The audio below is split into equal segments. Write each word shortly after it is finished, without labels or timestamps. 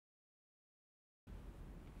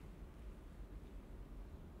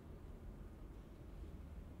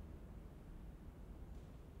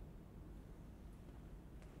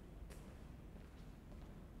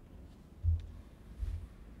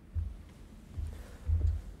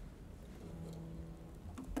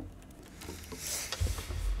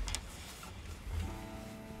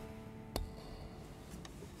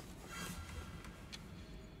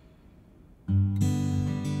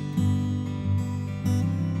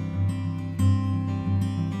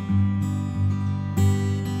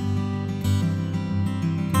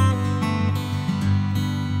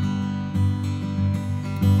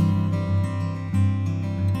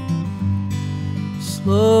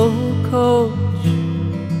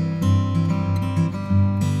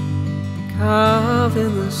love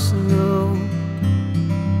in the snow.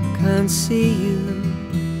 I can't see you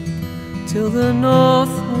till the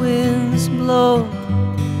north winds blow.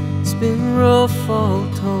 It's been rough, all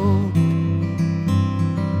told.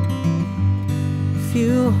 A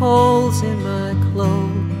few holes in my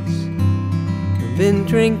clothes. I've been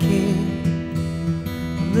drinking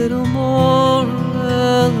a little more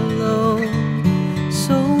alone.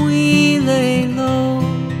 So we lay low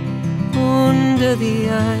under the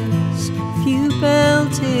ice. If you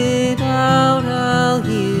belt it out, I'll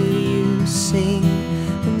hear you sing,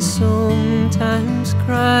 and sometimes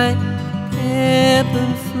cry. Ebb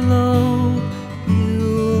and flow,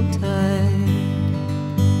 Yuletide.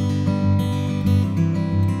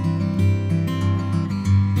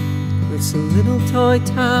 It's a little toy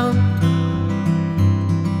town.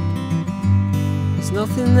 There's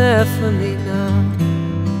nothing there for me now.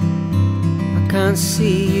 I can't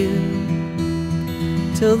see you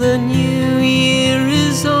till the new year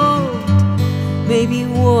is old. Maybe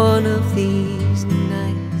one of these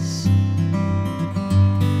nights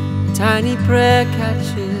a tiny prayer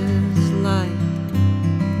catches light,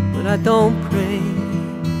 but I don't pray.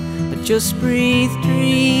 I just breathe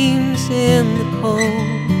dreams in the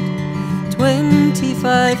cold.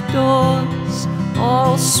 25 doors,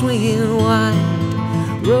 all swinging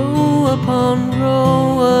wide, row upon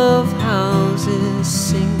row of houses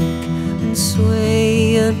sink and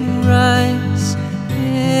sway and rise,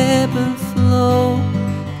 ebb and flow,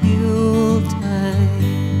 Yuletide.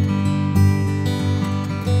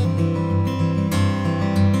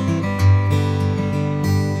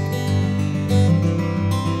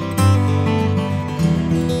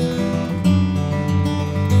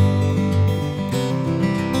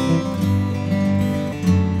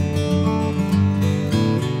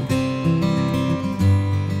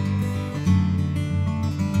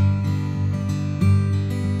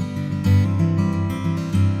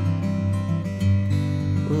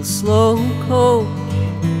 Slow coach,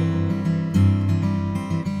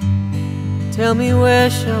 tell me where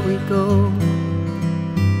shall we go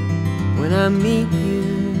when I meet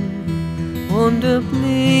you under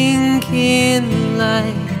blinking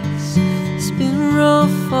lights. It's been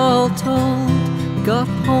rough, all told. We got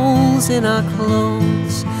holes in our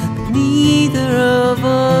clothes, but neither of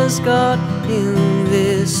us got in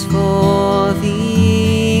this for the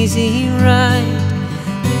easy ride.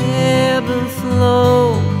 Ebb and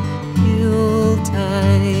flow,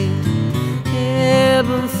 Yuletide. Ebb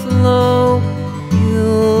and flow,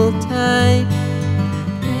 Yuletide.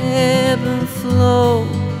 Ebb and flow,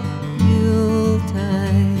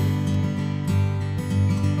 Yuletide.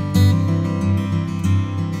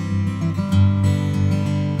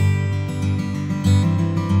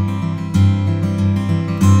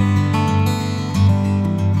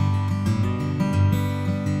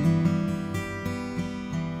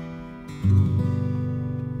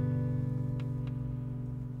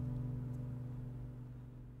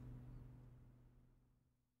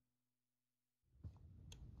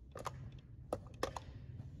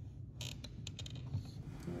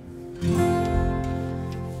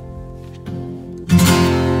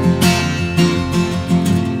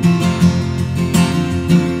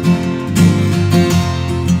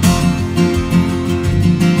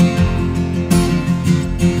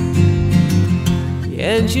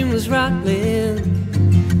 Engine was rattling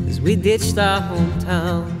as we ditched our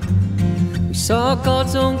hometown. We saw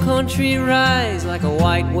God's own country rise like a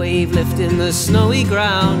white wave lifting the snowy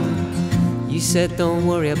ground. You said don't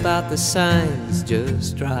worry about the signs,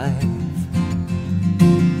 just drive.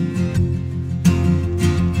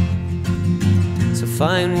 It's a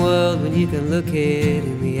fine world when you can look it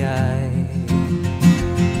in the eye.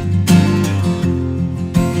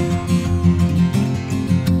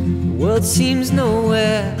 The world seems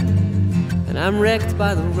nowhere, and I'm wrecked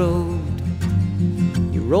by the road.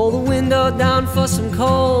 You roll the window down for some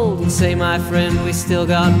cold and say, my friend, we still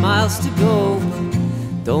got miles to go.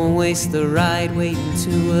 Don't waste the ride waiting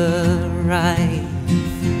to arrive.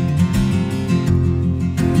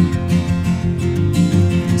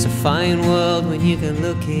 It's a fine world when you can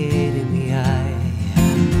look it in the eye.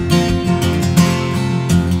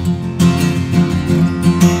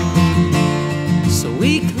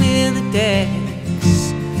 We clear the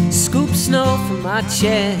decks, scoop snow from our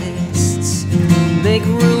chests, make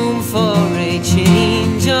room for a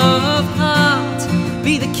change of heart.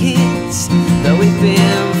 Be the kids that we've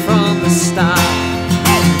been from the start.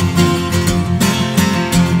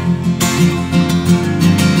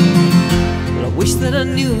 Well, I wish that I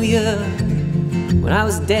knew you when I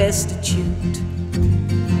was destitute,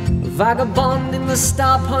 Vagabond in the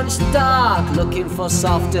star-punched dark, looking for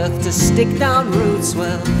soft earth to stick down roots.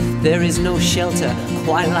 Well, there is no shelter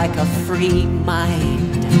quite like a free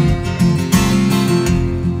mind.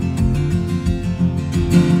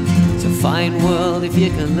 It's a fine world if you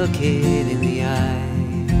can look it in the eye.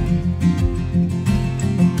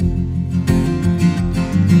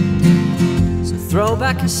 So throw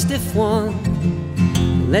back a stiff one,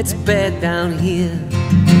 let's bed down here.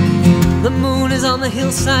 The moon is on the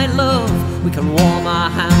hillside, love. We can warm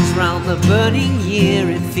our hands round the burning year.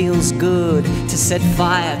 It feels good to set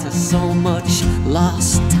fire to so much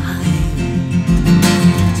lost time.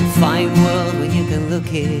 It's a fine world when you can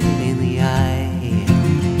look it in the eye.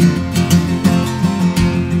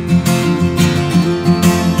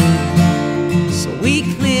 So we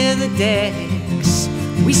clear the decks,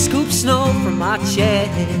 we scoop snow from our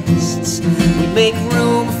chests. We make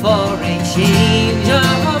room for a change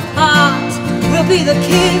of heart. We'll be the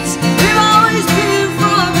kids we've always been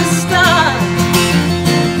from the start.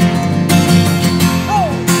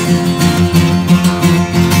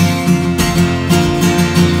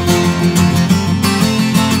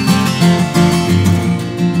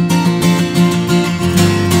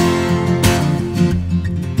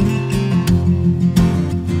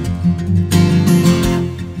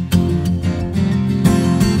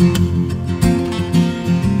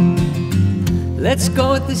 Let's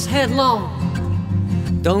go at this headlong,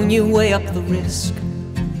 don't you weigh up the risk.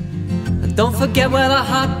 And don't forget where the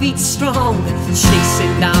heart beats strong,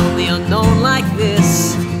 chasing down the unknown like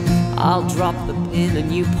this. I'll drop the pin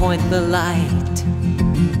and you point the light.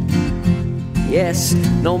 Yes,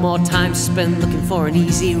 no more time spent looking for an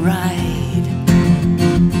easy ride.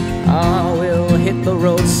 Oh, we'll hit the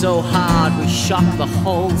road so hard we shock the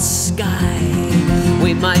whole sky.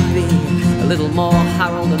 We might be a little more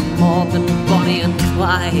Harold and more than Bonnie and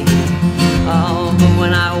Clyde. Oh, but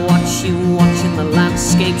when I watch you watching the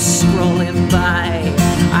landscape scrolling by,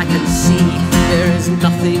 I can see there is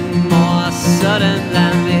nothing more sudden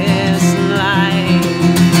than this life.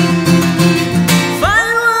 Find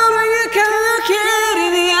a world where you can look it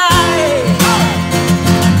in the eye.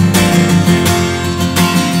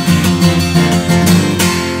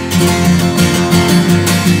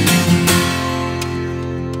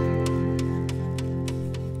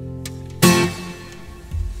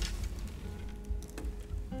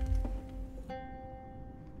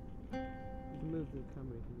 Move the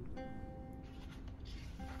camera.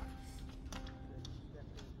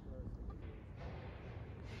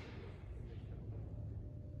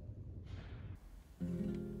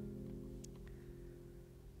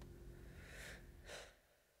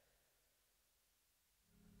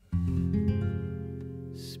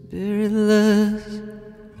 Spiritless,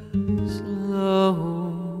 slow,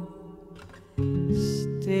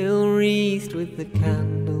 still wreathed with the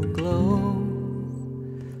candle glow,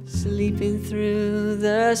 sleeping through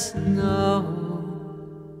the snow.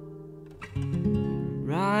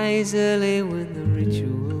 Rise early when the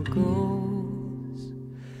ritual goes.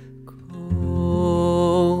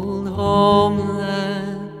 Cold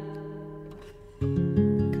homeland,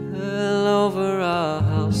 curl over our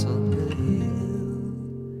house on the hill.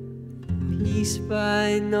 Peace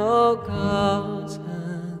by no God's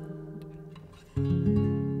hand.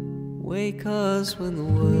 Wake us when the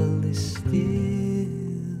world is still.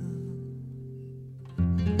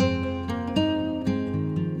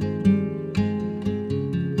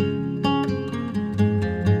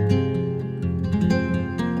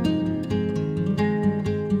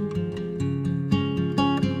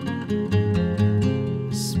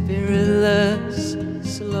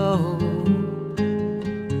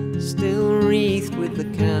 Still wreathed with the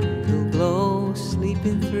candle glow,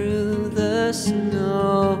 sleeping through the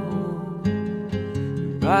snow.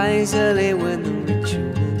 Rise early when the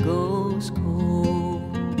ritual goes.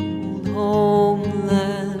 Cold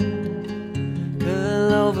homeland,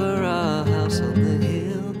 curl over our house on the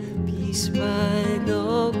hill. Peace by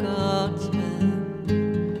no God's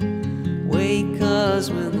hand. Wake us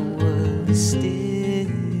when the world is still.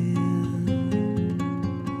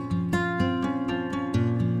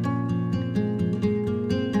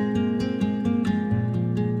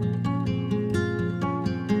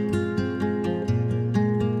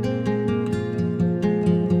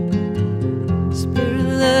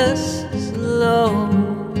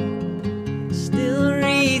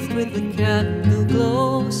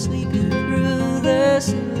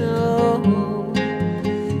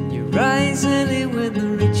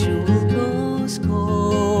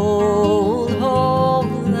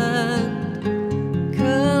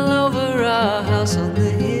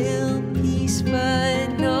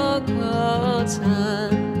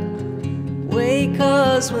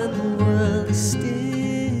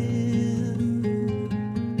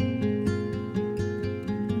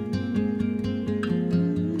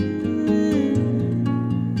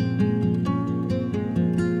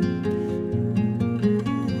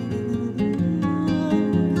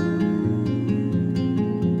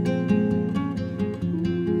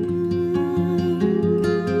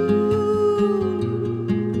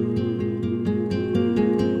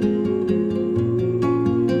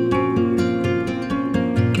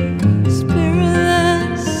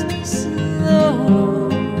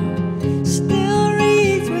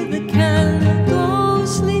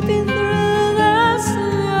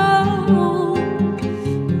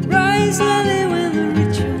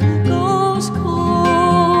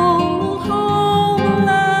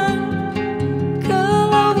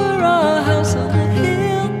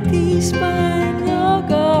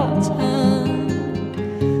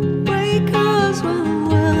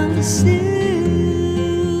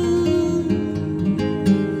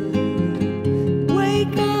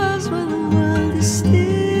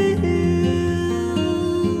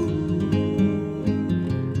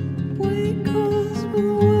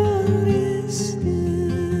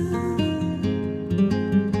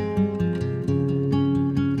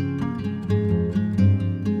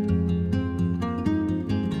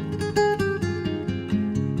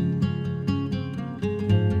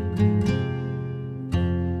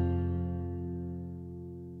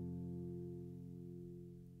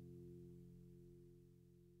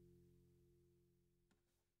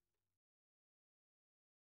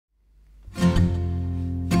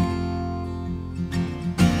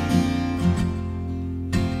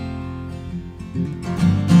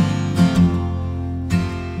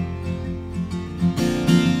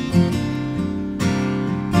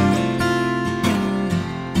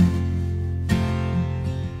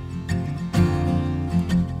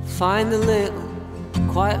 find a little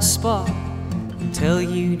quiet spot and tell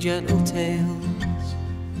you gentle tales.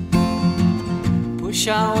 Push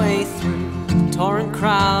our way through the torrent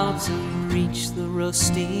crowds and reach the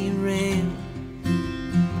rusty rail.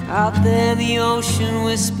 Out there the ocean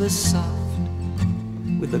whispers soft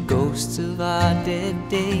with the ghosts of our dead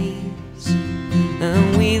days,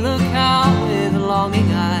 and we look out with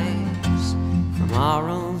longing eyes from our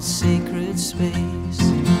own sacred space.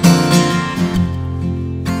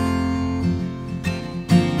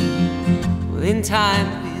 Well, in time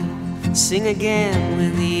we'll sing again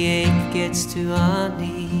when the ache gets to our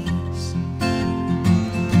knees.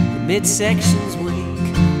 The midsections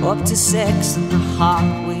wake up to sex and the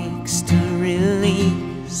heart wakes to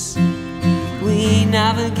release. We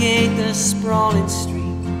navigate the sprawling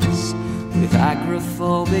streets with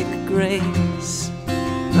agoraphobic grace,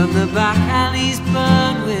 and the back alleys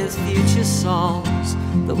burn with future songs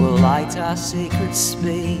that will light our sacred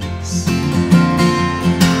space.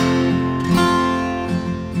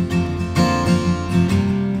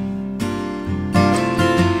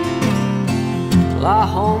 Well, our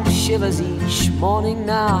home shivers each morning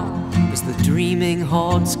now as the dreaming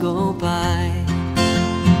hordes go by.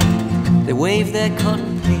 They wave their cut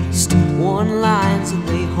and paste worn lines and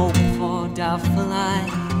they hope for doubtful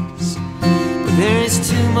eyes. But there is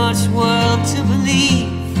too much world to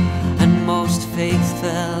believe, and most faith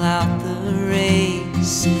fell out the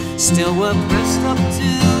race. Still we're pressed up to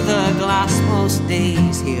the glass most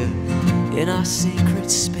days here in our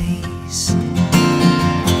sacred space.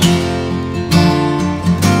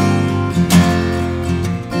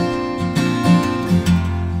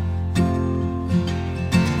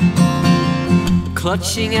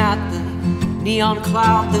 Clutching at the neon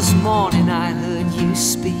cloud this morning, I heard you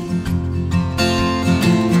speak.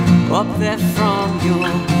 Up there from your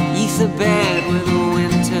ether bed where the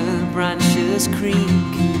winter branches creak,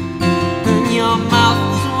 and your mouth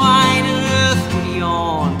was wide and earth would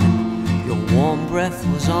yawn. Your warm breath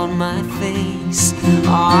was on my face.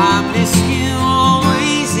 Oh, I miss you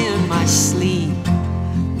always in my sleep,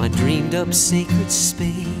 my dreamed up sacred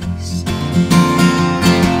space.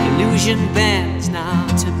 Illusion bends now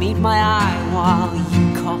to meet my eye while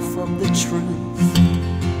you cough up the truth.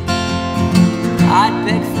 I'd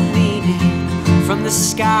beg for meaning from the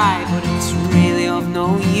sky, but it's really of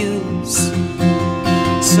no use.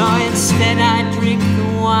 So instead I drink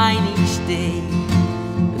the wine each day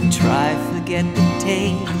and try forget the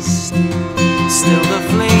taste. Still the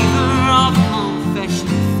flavor of confession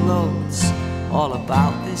floats all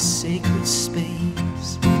about this sacred space.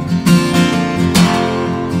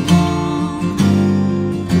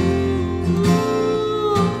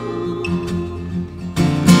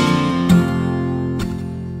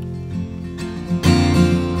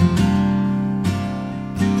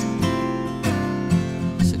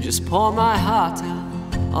 Pour my heart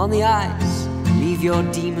out on the ice, leave your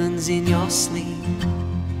demons in your sleep.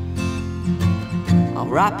 I'll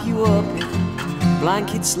wrap you up in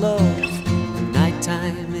blankets, love, the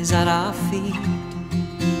nighttime is at our feet.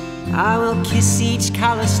 I will kiss each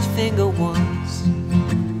calloused finger once,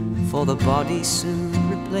 for the body soon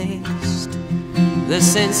replaced. The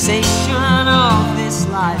sensation of this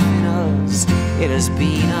life in us, it has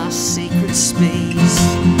been our sacred space.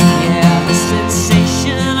 Yeah, the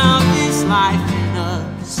sensation of this life in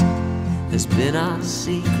us has been our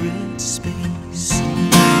sacred space.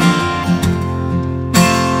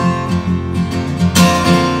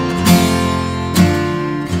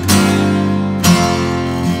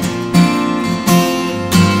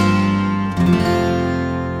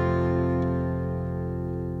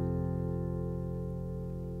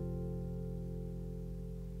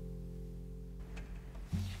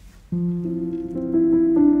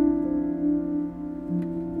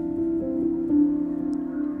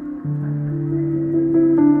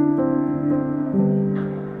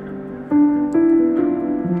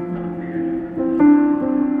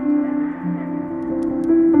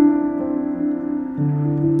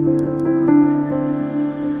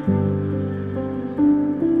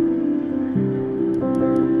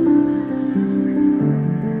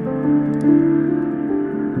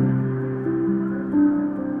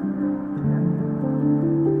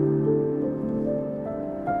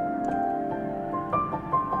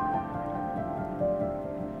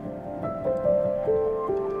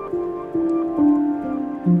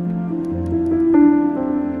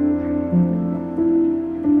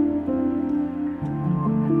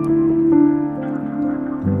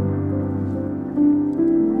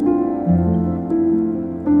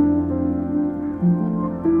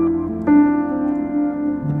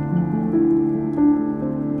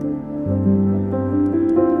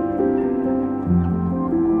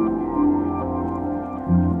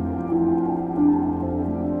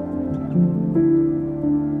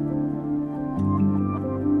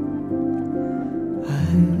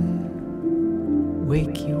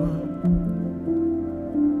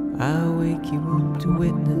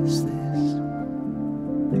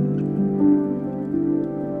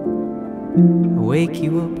 I wake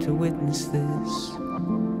you up to witness this,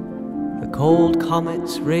 the cold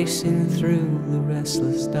comets racing through the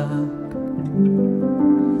restless dark,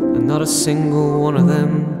 and not a single one of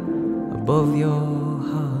them above your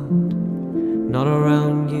heart, not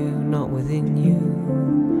around you, not within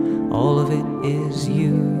you. All of it is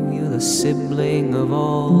you, you're the sibling of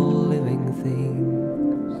all living things.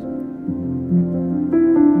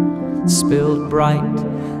 Spilled bright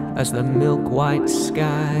as the milk-white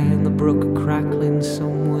sky and the brook crackling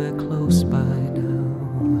somewhere close by now.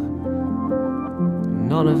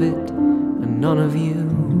 None of it and none of you,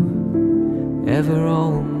 ever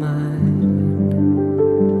all mine.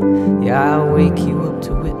 Yeah, I wake you up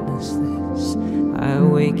to witness this, I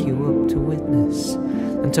wake you up to witness,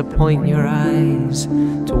 and to point your eyes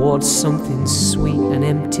towards something sweet and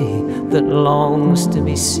empty that longs to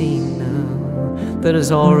be seen now, that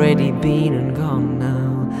has already been and gone now.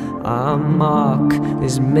 Our mark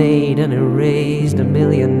is made and erased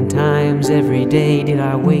 1,000,000 times every day. Did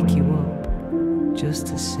I wake you up just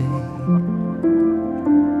to say,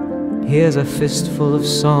 here's a fistful of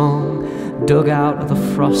song dug out of the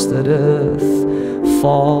frosted earth.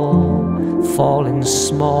 Fall in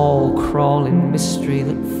small, crawling mystery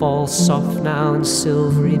that falls soft now and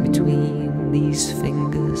silvery between these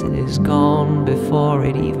fingers. It is gone before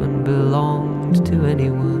it even belonged to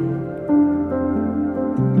anyone.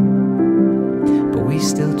 But we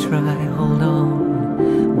still try, hold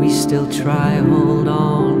on. We still try, hold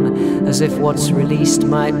on, as if what's released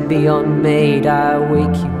might be unmade. I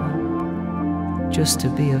wake you up just to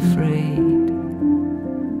be afraid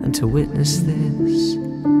and to witness this,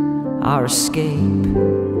 our escape,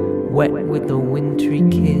 wet with the wintry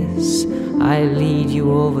kiss. I lead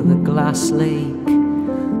you over the glass lake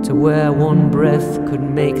to where one breath could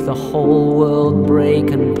make the whole world break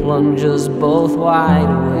and plunge us both wide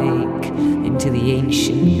awake into the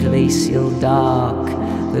ancient glacial dark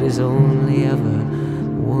that is only ever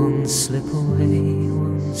one slip away,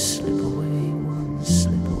 one slip away, one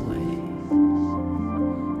slip away.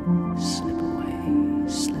 Slip away,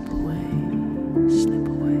 slip away, slip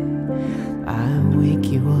away. I wake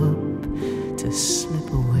you up to slip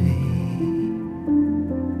away.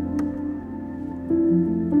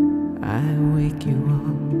 I wake you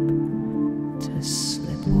up to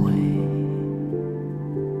slip away.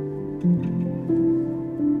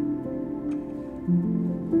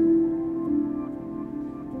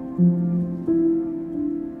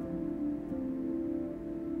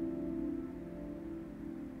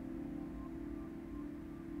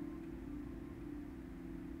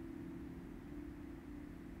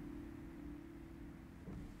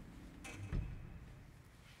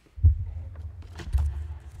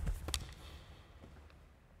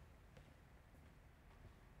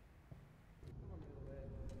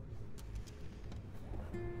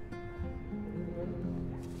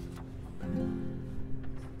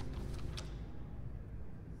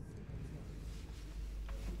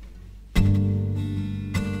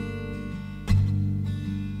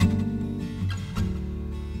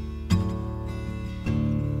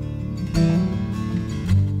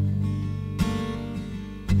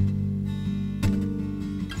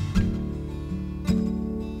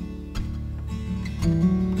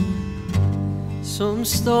 Some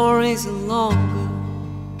stories are longer,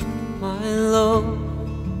 my love,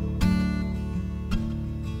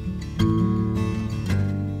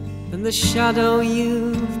 than the shadow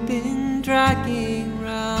you've been dragging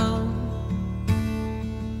round.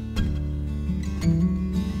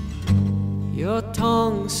 Your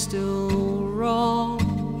tongue's still raw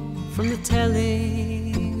from the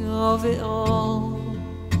telling of it all.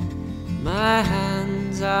 My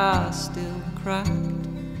hands are still cracked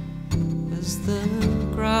as the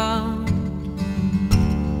ground.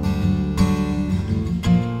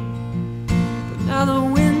 But now the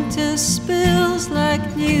winter spills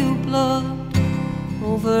like new blood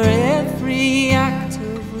over every act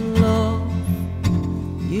of love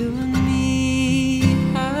you and me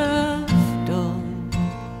have done.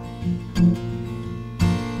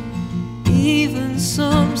 Even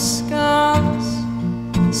some scars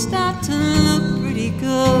start to look pretty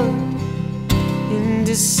good in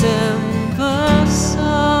December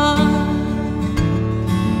sun.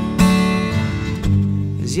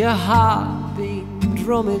 Is your heart been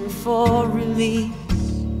drumming for release?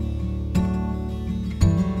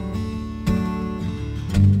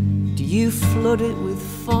 Do you flood it with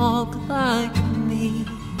fog like me?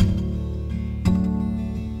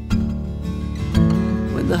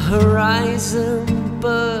 When the horizon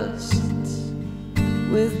bursts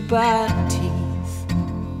with bad teeth,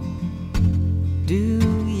 do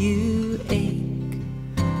you ache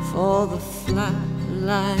for the flat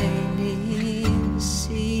lining?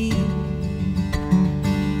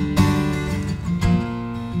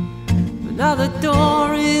 Now the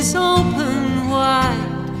door is open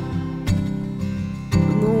wide,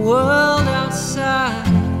 and the world outside,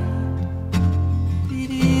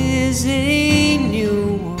 it is a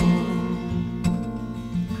new world.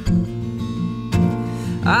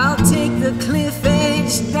 I'll take the cliff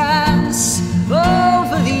edge dance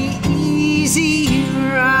over the easy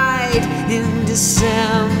ride in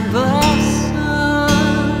December sun.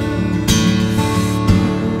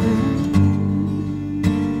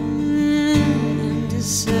 In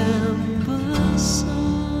December sun.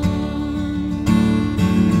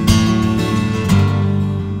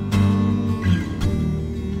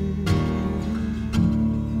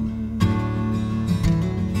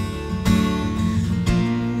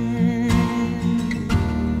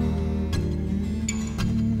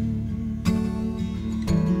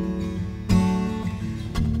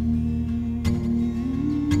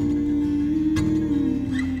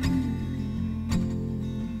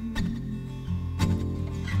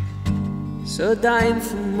 So dying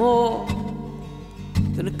for more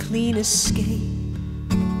than a clean escape,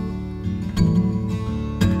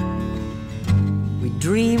 we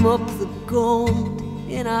dream up the gold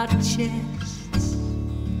in our chests.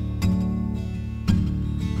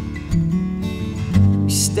 We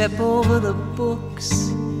step over the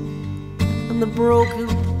books and the broken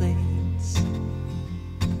plates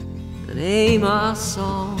and aim our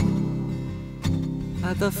song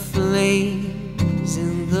at the flames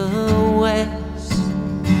in the west.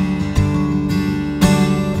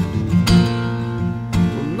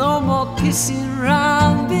 Well, no more kissing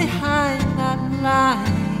round behind that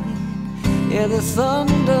line. Yeah, the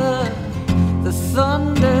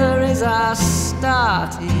thunder is our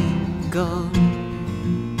starting gun.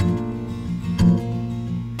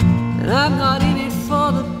 And I'm not in it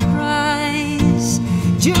for the prize,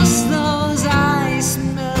 just those ice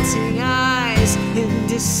melting eyes in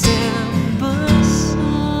December sun.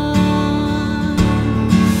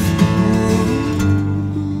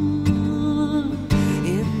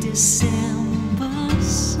 In December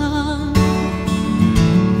sun.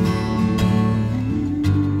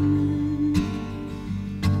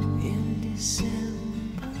 In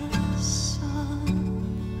December sun.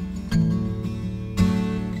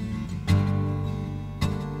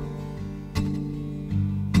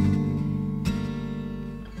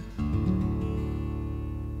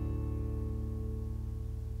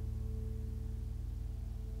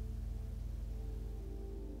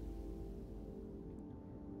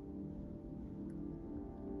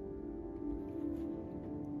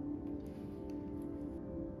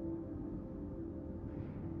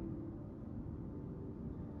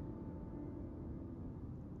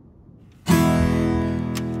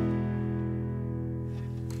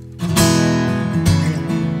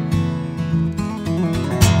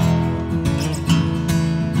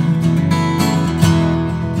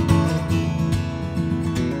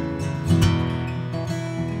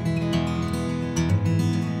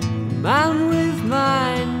 Man with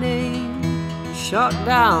my name shot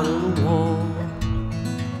down on the wall,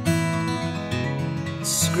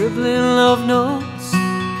 scribbling love notes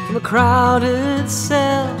from a crowded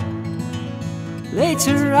cell.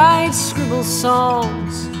 Later I'd scribble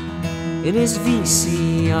songs in his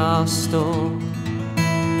VCR store,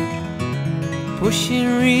 pushing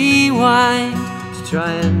rewind to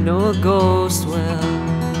try and know a ghost well.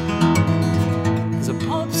 'Cause a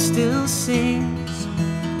pub still sings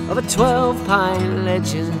of a 12-pint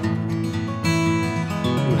legend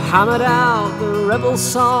who hammered out the rebel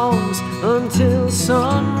songs until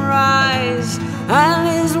sunrise. And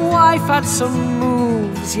his wife had some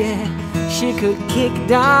moves, yeah, she could kick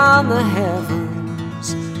down the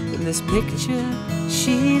heavens. In this picture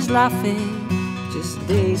she's laughing just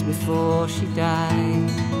days before she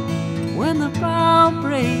died. When the bough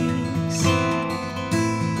breaks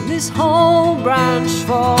and this whole branch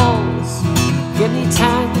falls, get me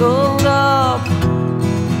tangled up,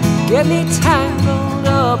 get me tangled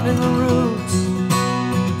up in the roots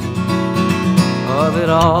of it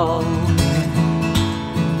all.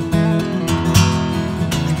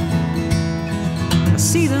 I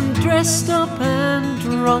see them dressed up and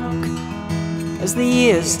drunk as the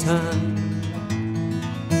years turn,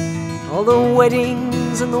 all the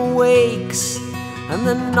weddings and the wakes and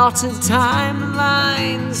the knotted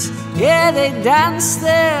timelines. Yeah, they dance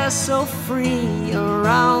there so free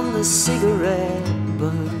around the cigarette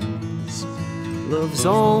burns. Love's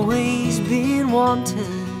always been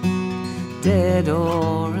wanted, dead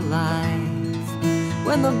or alive.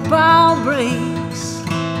 When the bough breaks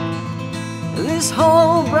and this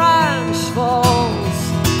whole branch falls,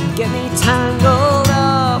 get me tangled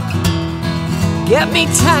up, get me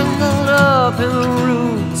tangled up in the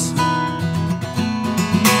roots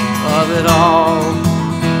of it all.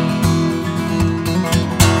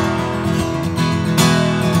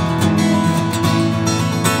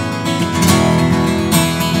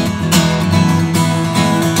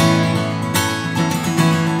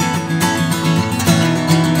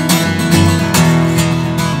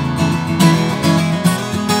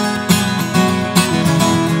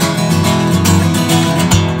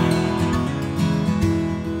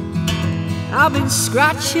 I've been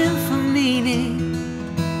scratching for meaning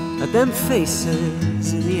at them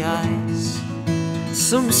faces in the eyes.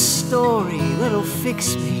 Some story that'll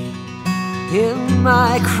fix me in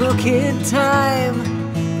my crooked time.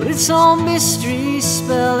 But it's all mystery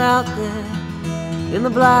spelled out there in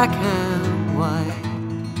the black and white.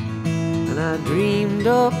 And I dreamed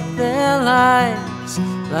up their lives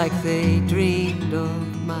like they dreamed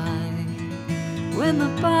of mine. When the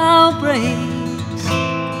bough breaks,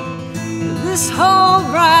 this whole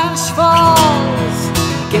branch falls.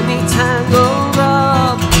 Get me tangled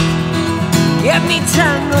up, get me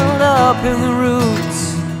tangled up in the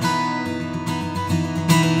roots.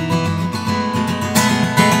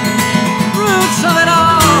 Roots of it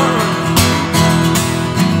all.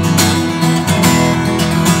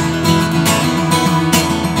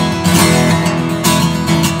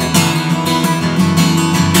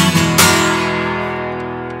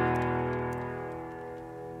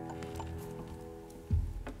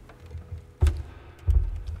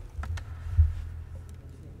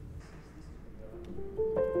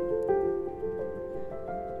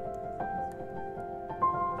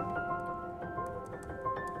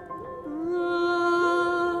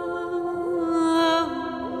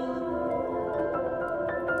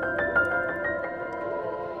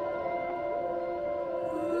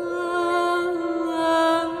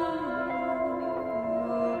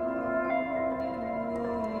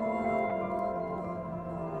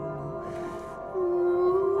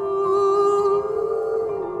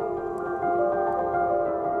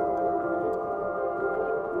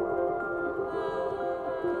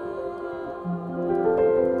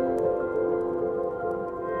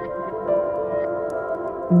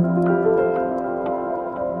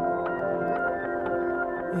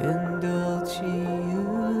 Indulge you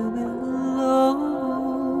below.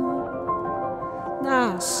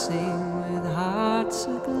 Now sing with hearts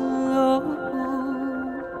aglow.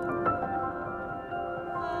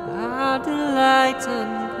 Our delight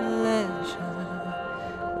and pleasure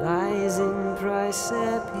lies in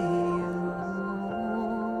Praesepio.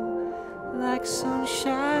 Like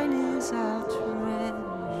sunshine is our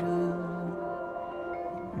treasure,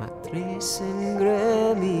 Matris in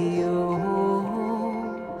gremio.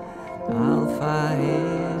 Alpha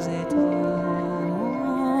is it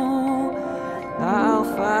all,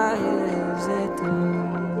 Alpha is it all.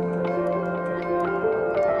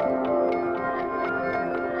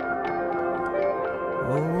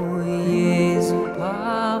 Oh, Jesu,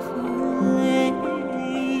 powerful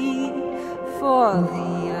lady, for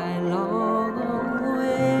thee I long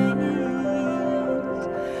always.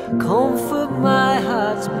 Comfort my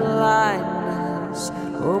heart's blindness,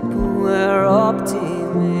 open where optime.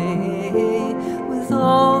 With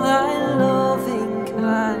all thy loving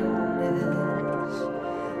kindness,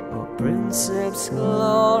 O Princeps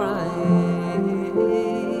glory,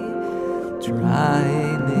 try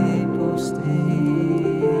me poste,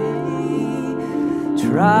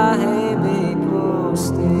 try me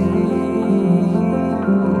poste.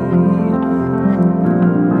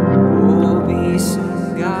 Oh, be some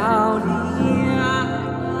Gaudia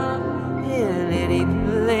in any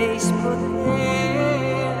place but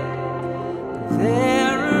there.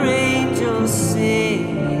 There are angels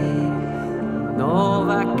singing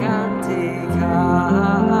Nova Cantica,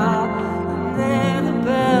 and there the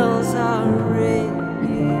bells are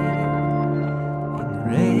ringing in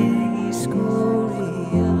Regis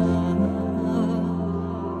Gloria.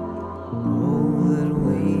 Oh, that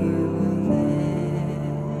we were there.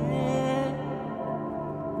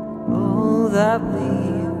 Oh, that we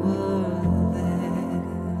were there.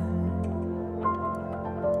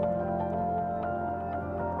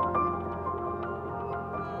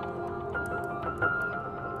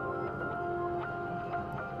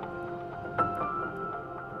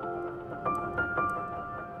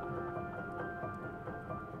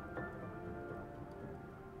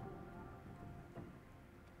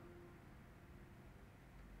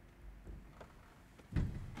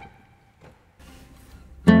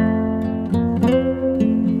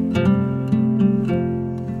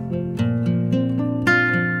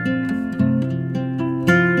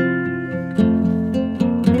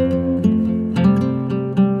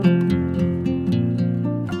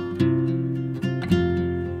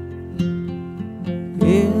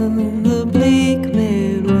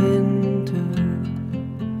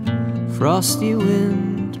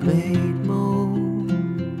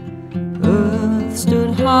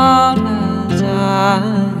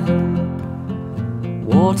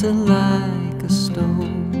 water like a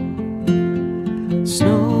stone.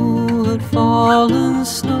 Snow had fallen,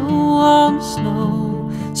 snow on snow,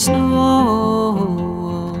 snow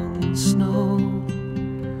on snow.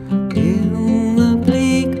 In the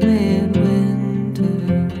bleak midwinter,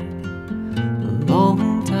 a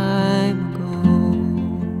long time ago.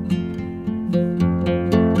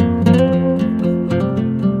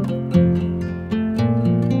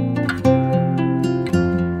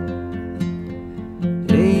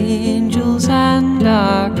 Angels and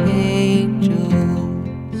archangels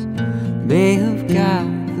may have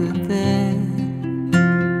gathered there,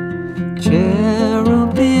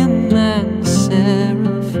 cherubim and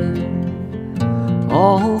seraphim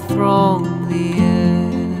all throng the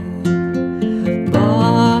air,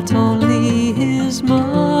 but only his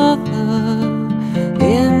mother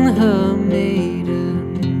in her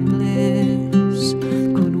maiden bliss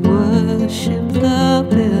could worship the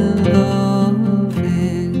beloved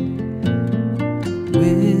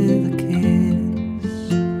with a kiss.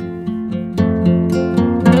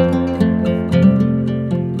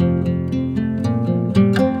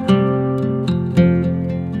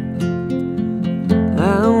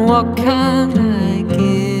 And what can I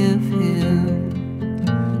give him,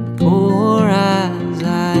 poor as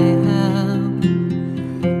I am?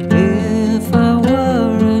 If I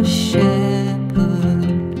were a shepherd,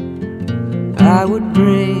 I would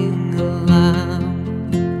bring a lamb.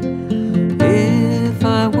 If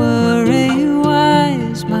I were a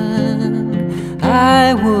wise man,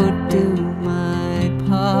 I would do my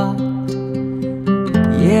part.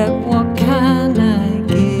 Yet what can I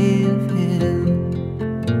give him?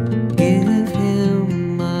 Give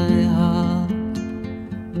him my heart.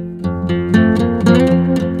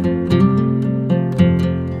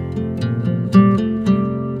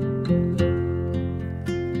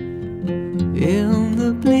 In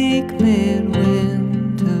the bleak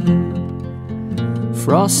midwinter,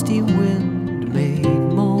 frosty wind made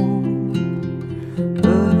moan.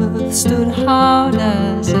 Earth stood hard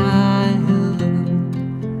as iron,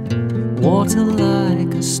 water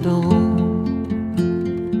like a stone.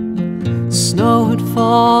 Snow had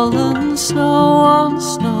fallen, snow on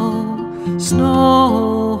snow,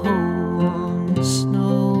 snow on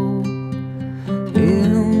snow.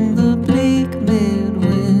 In the bleak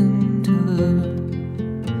midwinter,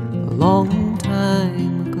 a long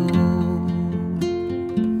time ago.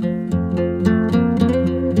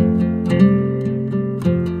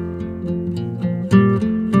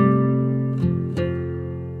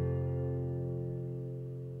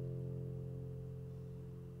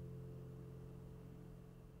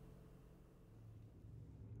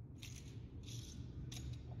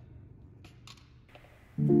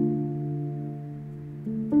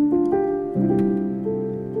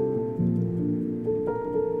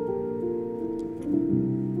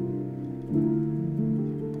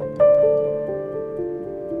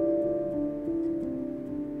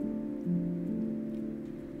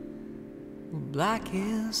 Black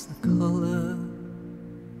is the color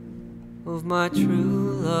of my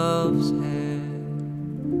true love's hair.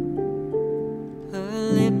 Her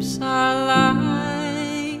lips are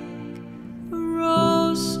like a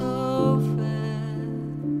rose so fair,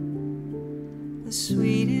 the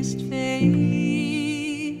sweetest face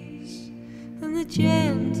and the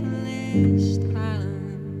gentlest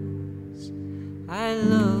hands. I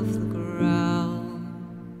love the ground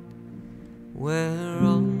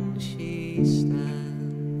whereon she stands.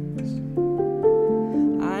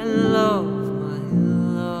 I love my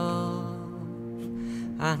love,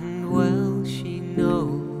 and well she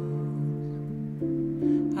knows.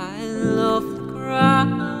 I love the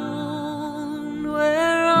ground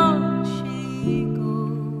whereon she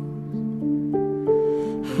goes.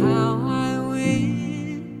 How I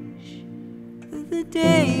wish that the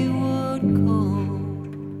day would come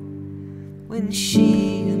when she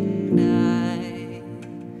and I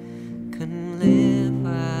can live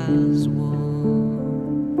as one.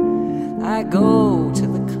 I go to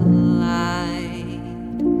the Clyde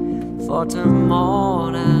for to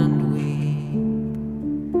mourn and weep.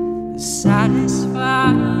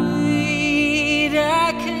 Satisfied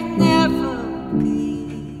I can never be,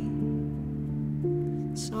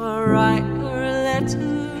 so I write her a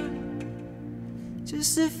letter,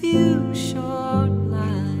 just a few short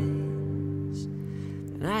lines,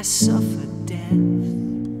 and I suffered death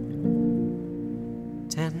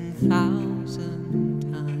 10,000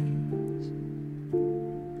 times.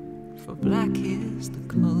 For black is the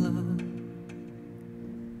color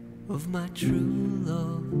of my true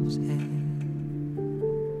love's hair.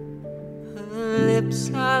 Her lips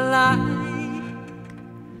are like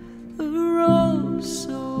a rose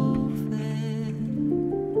so fair,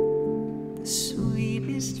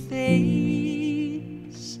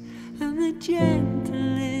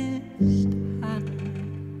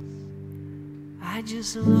 I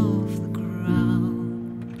just love the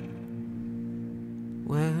ground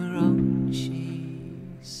whereon she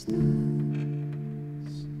stands.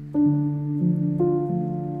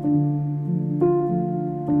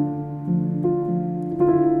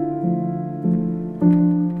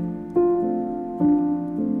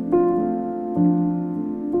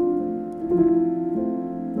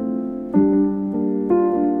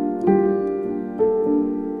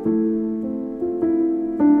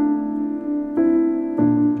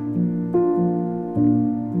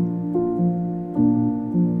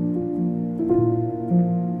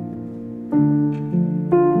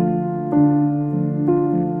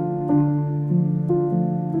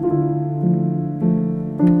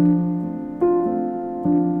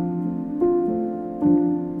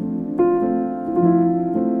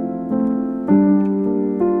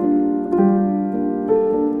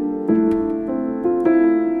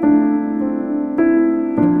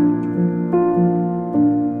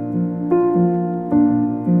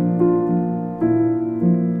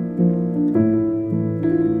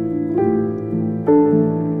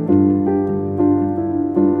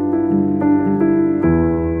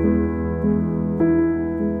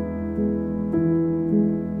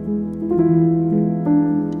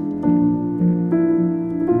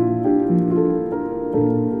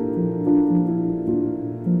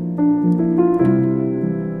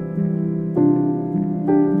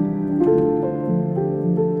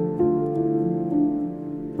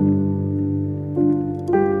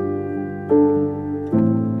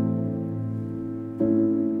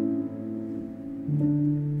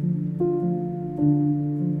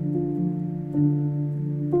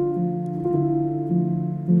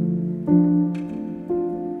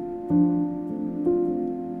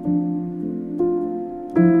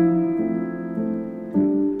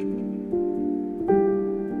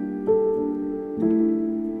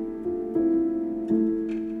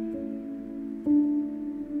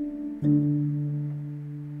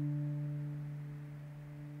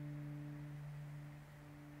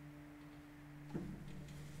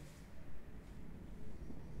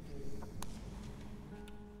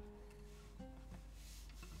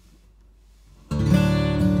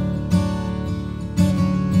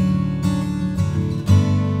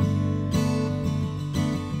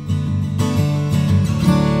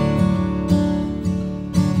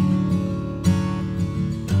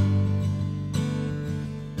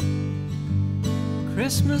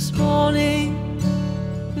 Christmas morning,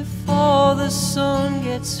 before the sun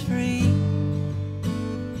gets free,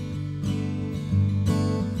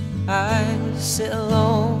 I sit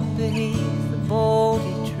alone beneath the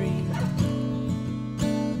Bodhi tree.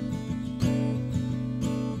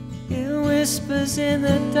 It whispers in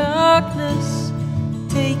the darkness,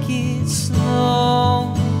 take it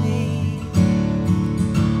slowly,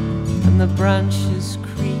 and the branches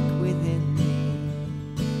creak within me.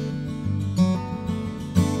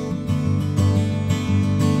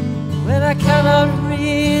 When I cannot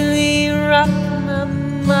really wrap my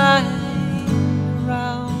mind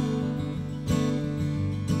around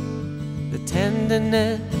the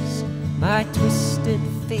tenderness my twisted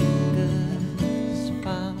fingers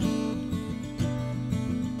found,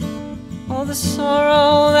 or the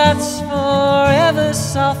sorrow that's forever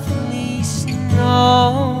softly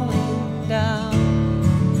snowing down,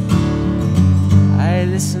 I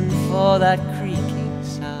listen for that creaking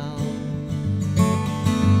sound.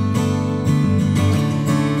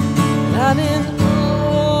 I'm in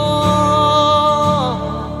awe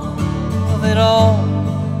of it all,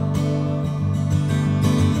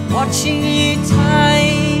 watching you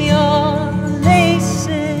tie your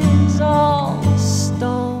laces all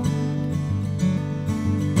stone.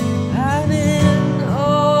 I'm in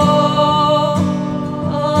awe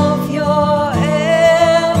of your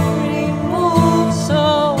every move,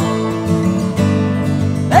 so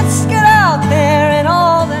let's get out there in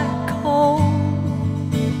all that cold.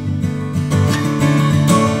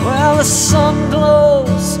 Well, the sun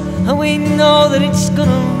glows and we know that it's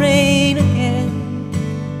gonna rain again.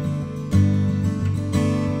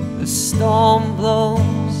 The storm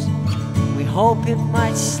blows, we hope it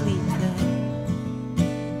might sleep then.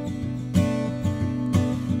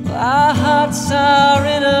 Our hearts are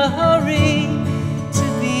in a hurry to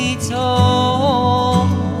be told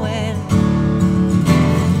when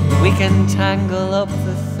we can tangle up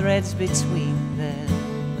the threads between them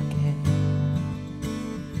again.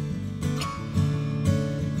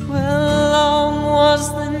 Well, long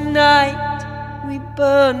was the night we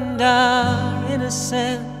burned our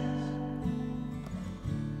innocence.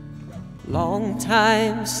 Long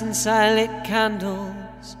time since I lit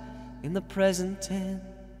candles in the present tense.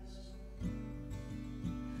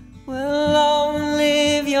 Well, long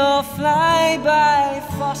your flyby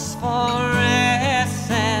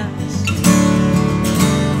phosphorescence.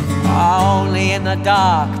 Only in the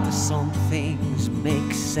dark do some things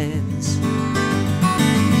make sense.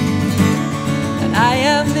 And I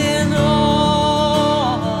am in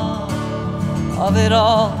awe of it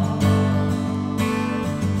all,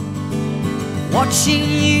 watching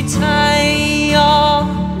you tie your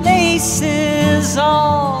laces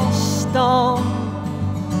all stone.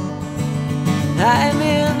 I'm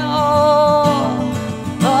in awe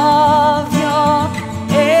of your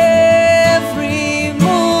every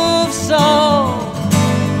move, so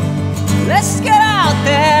let's get out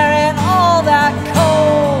there in all that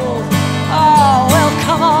cold. Oh, well,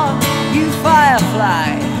 come on, you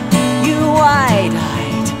firefly, you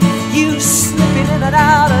wide-eyed, you slipping in and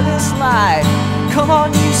out of this life. Come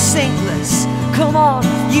on, you saintless, come on,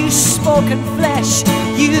 you spoken flesh,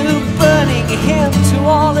 you burning him to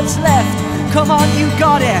all that's left. Come on, you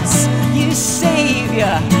goddess, you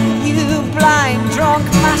savior, you blind drunk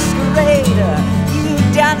masquerader, you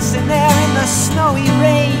dancing there in the snowy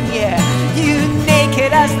rain, yeah, you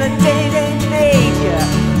naked as the day they made you.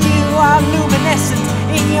 You are luminescent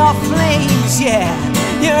in your flames, yeah,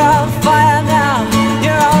 you're on fire now,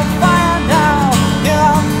 you're on